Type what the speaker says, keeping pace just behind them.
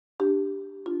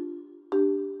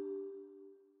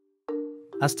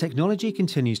As technology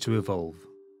continues to evolve,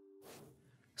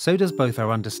 so does both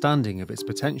our understanding of its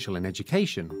potential in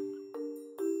education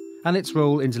and its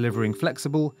role in delivering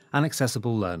flexible and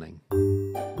accessible learning.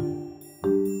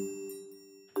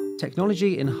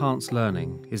 Technology-enhanced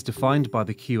learning is defined by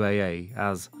the QAA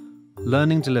as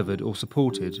learning delivered or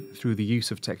supported through the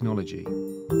use of technology.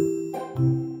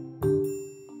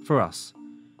 For us,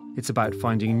 it's about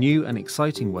finding new and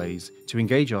exciting ways to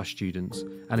engage our students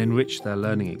and enrich their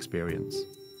learning experience.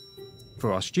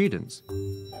 For our students,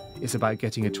 it's about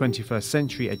getting a 21st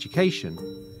century education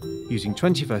using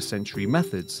 21st century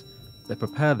methods that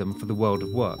prepare them for the world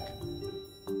of work.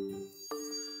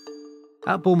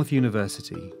 At Bournemouth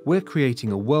University, we're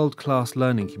creating a world-class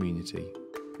learning community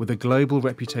with a global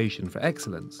reputation for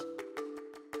excellence.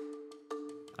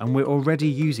 And we're already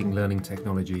using learning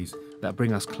technologies that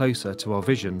bring us closer to our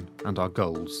vision and our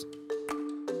goals.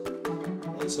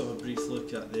 Let's have a brief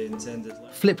look at the intended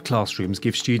lesson. Flipped classrooms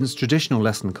give students traditional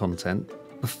lesson content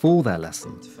before their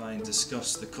lesson.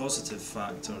 Discuss the causative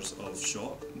factors of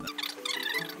shock,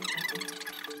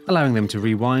 allowing them to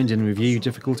rewind and review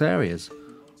difficult areas,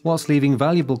 whilst leaving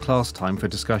valuable class time for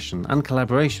discussion and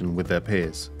collaboration with their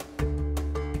peers.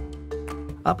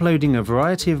 Uploading a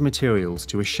variety of materials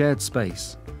to a shared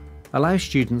space allows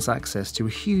students access to a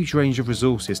huge range of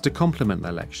resources to complement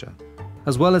their lecture,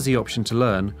 as well as the option to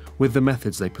learn with the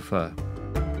methods they prefer.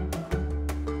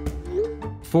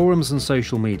 Forums and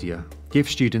social media give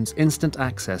students instant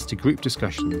access to group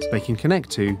discussions they can connect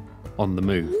to on the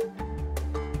move.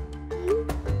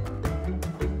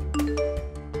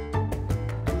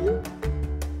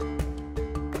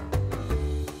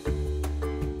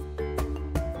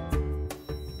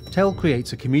 TEL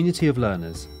creates a community of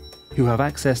learners who have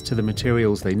access to the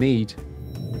materials they need,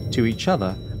 to each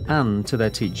other and to their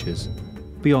teachers,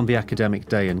 beyond the academic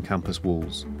day and campus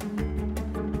walls.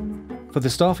 For the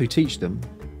staff who teach them,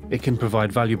 it can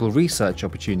provide valuable research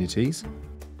opportunities,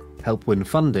 help win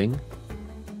funding,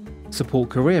 support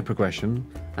career progression,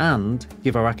 and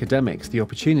give our academics the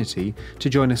opportunity to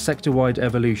join a sector-wide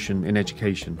evolution in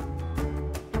education.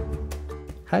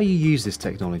 How you use this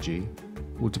technology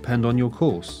will depend on your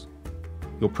course,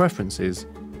 your preferences,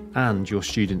 and your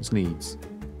students' needs.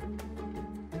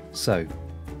 So,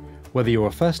 whether you're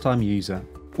a first-time user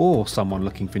or someone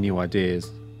looking for new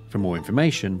ideas, for more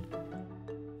information,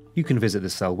 you can visit the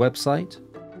TEL website,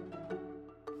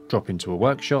 drop into a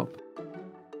workshop,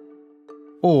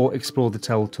 or explore the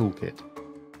TEL Toolkit,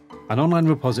 an online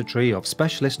repository of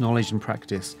specialist knowledge and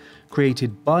practice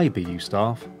created by BU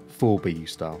staff for BU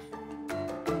staff.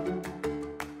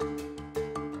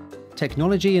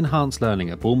 Technology-enhanced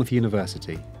learning at Bournemouth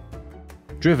University.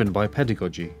 Driven by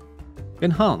pedagogy,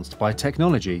 enhanced by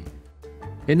technology,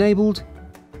 enabled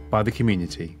by the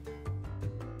community.